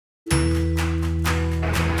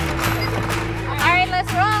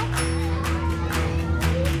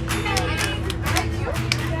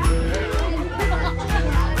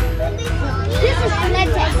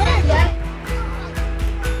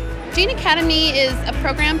Academy is a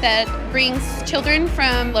program that brings children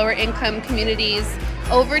from lower income communities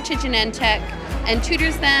over to Genentech and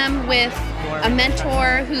tutors them with a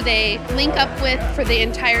mentor who they link up with for the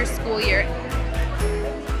entire school year.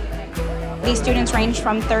 These students range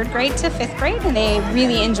from 3rd grade to 5th grade, and they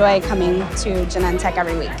really enjoy coming to Genentech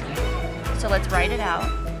every week. So let's write it out.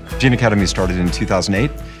 Gene Academy started in 2008.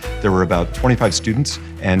 There were about 25 students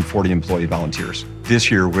and 40 employee volunteers.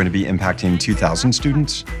 This year, we're going to be impacting 2,000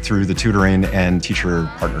 students through the tutoring and teacher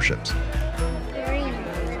partnerships.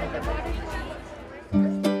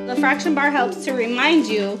 The fraction bar helps to remind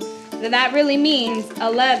you that that really means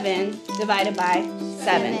 11 divided by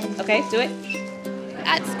 7. Okay, do it.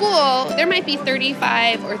 At school, there might be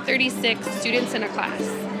 35 or 36 students in a class,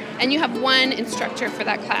 and you have one instructor for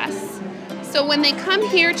that class. So when they come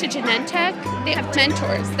here to Genentech, they have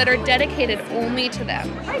mentors that are dedicated only to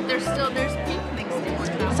them. Right, there's pink mixed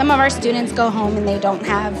in. Some of our students go home and they don't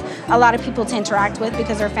have a lot of people to interact with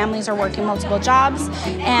because their families are working multiple jobs.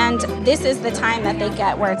 And this is the time that they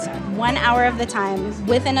get where it's 1 hour of the time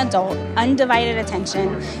with an adult, undivided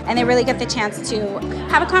attention, and they really get the chance to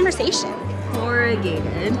have a conversation.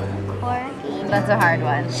 Corrugated. That's a hard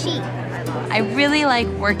one. Sheep. I really like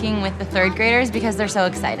working with the 3rd graders because they're so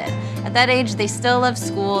excited. At that age, they still love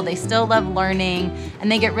school, they still love learning,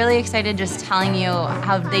 and they get really excited just telling you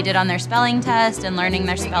how they did on their spelling test and learning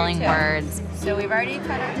their spelling words. So we've already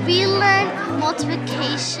cut our... We learned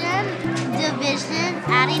multiplication, division,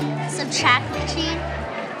 adding, subtracting,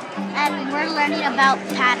 and we're learning about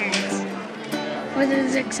patterns. What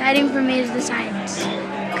is exciting for me is the science,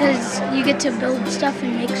 because you get to build stuff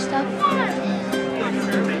and make stuff.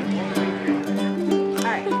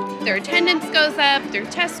 Their attendance goes up, their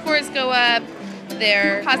test scores go up,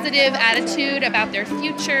 their positive attitude about their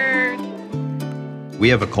future. We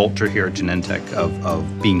have a culture here at Genentech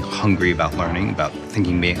of being hungry about learning, about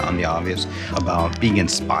thinking beyond the obvious, about being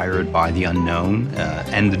inspired by the unknown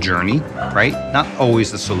and the journey, right? Not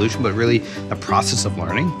always the solution, but really the process of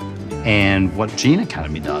learning. And what Gene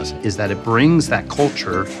Academy does is that it brings that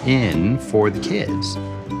culture in for the kids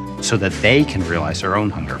so that they can realize their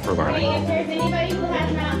own hunger for learning. If there's anybody who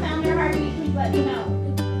has not found their heartbeat, please let me know.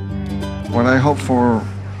 What I hope for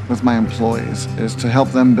with my employees is to help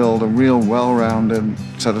them build a real well-rounded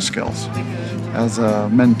set of skills. As a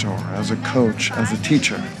mentor, as a coach, as a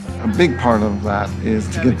teacher. A big part of that is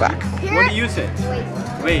to give back. What do you say?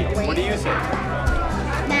 Wait, what do you say?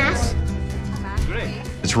 Math. Great.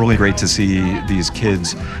 It's really great to see these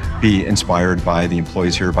kids be inspired by the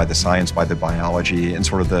employees here, by the science, by the biology, and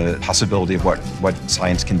sort of the possibility of what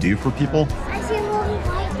science can do for people. I see a movie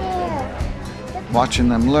right there. Watching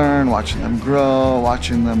them learn, watching them grow,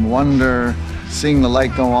 watching them wonder, seeing the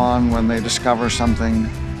light go on when they discover something,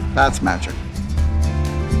 that's magic.